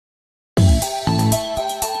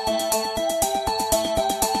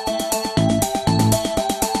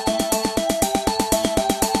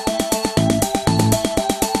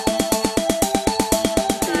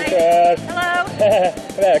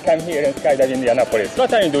Skydive Indianapolis.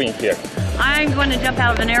 What are you doing here? I'm going to jump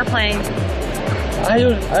out of an airplane. Are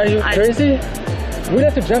you crazy? We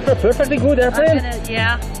have to jump from a perfectly good airplane?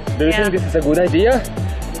 Yeah. Do you think this is a good idea?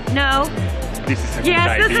 No. This is a good idea.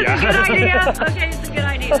 Yes, this is a good idea. Okay, it's a good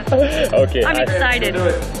idea. Okay. I'm excited.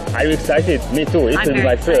 Are you excited? Me too. It will be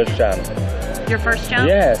my first jump. Your first jump?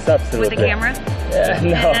 Yes, absolutely. With the camera?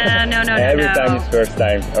 No. Every time is first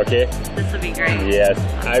time, okay? This will be great. Yes.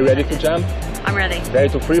 Are you ready to jump? I'm ready. Ready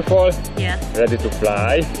to free fall? Yes. Ready to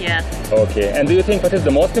fly? Yes. Okay. And do you think what is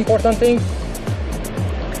the most important thing?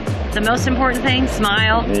 The most important thing?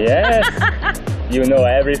 Smile. Yes. You know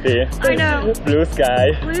everything. I know. Blue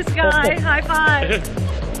sky. Blue sky. High five.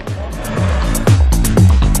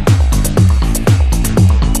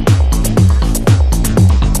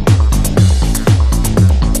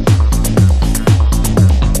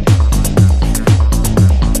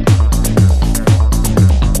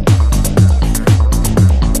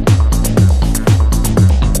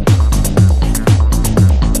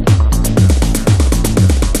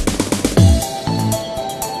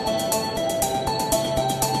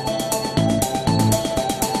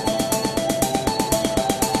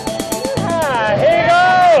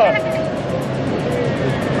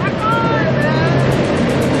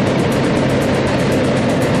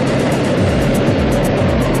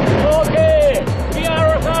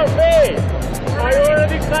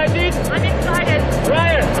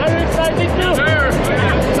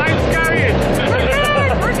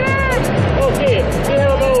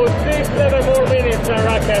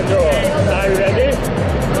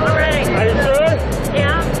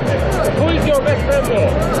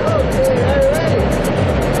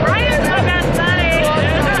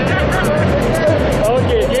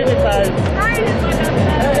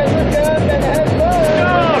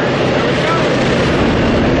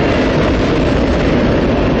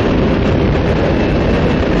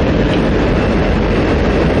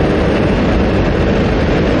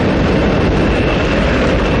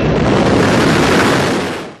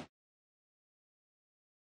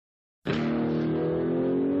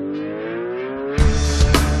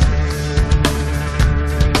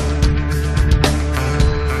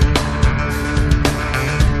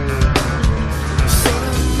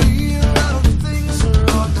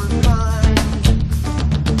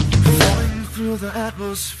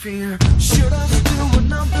 Atmosphere. Should I still a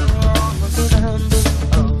number on the sense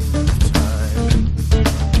of time?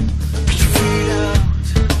 Put your feet out,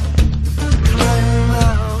 climb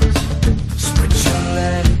out, switch your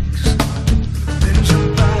legs, then jump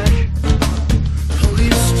back, pull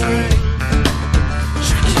your string,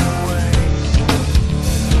 check your way.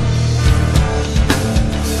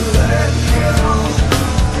 Let go,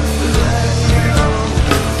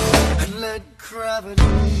 and let gravity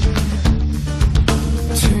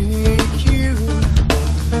take you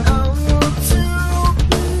out to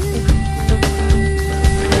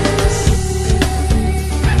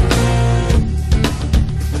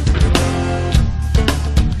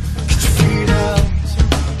get your feet out,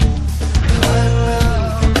 climb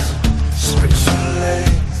out, switch your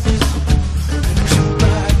legs, and jump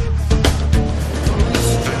back, pull the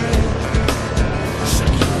string,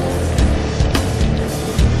 shake your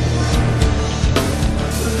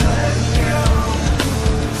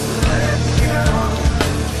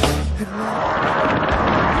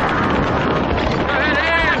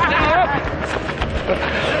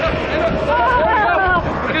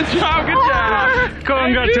Good job!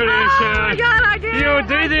 Congratulations! Oh my God, I did it! You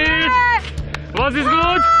did it! Was this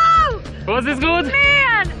good? Oh, Was this good?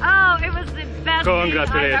 man! Oh, it was the best thing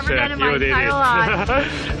I've ever done in my entire life.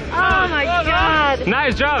 Oh my God!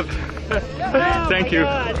 Nice job! Oh Thank my you.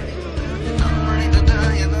 God.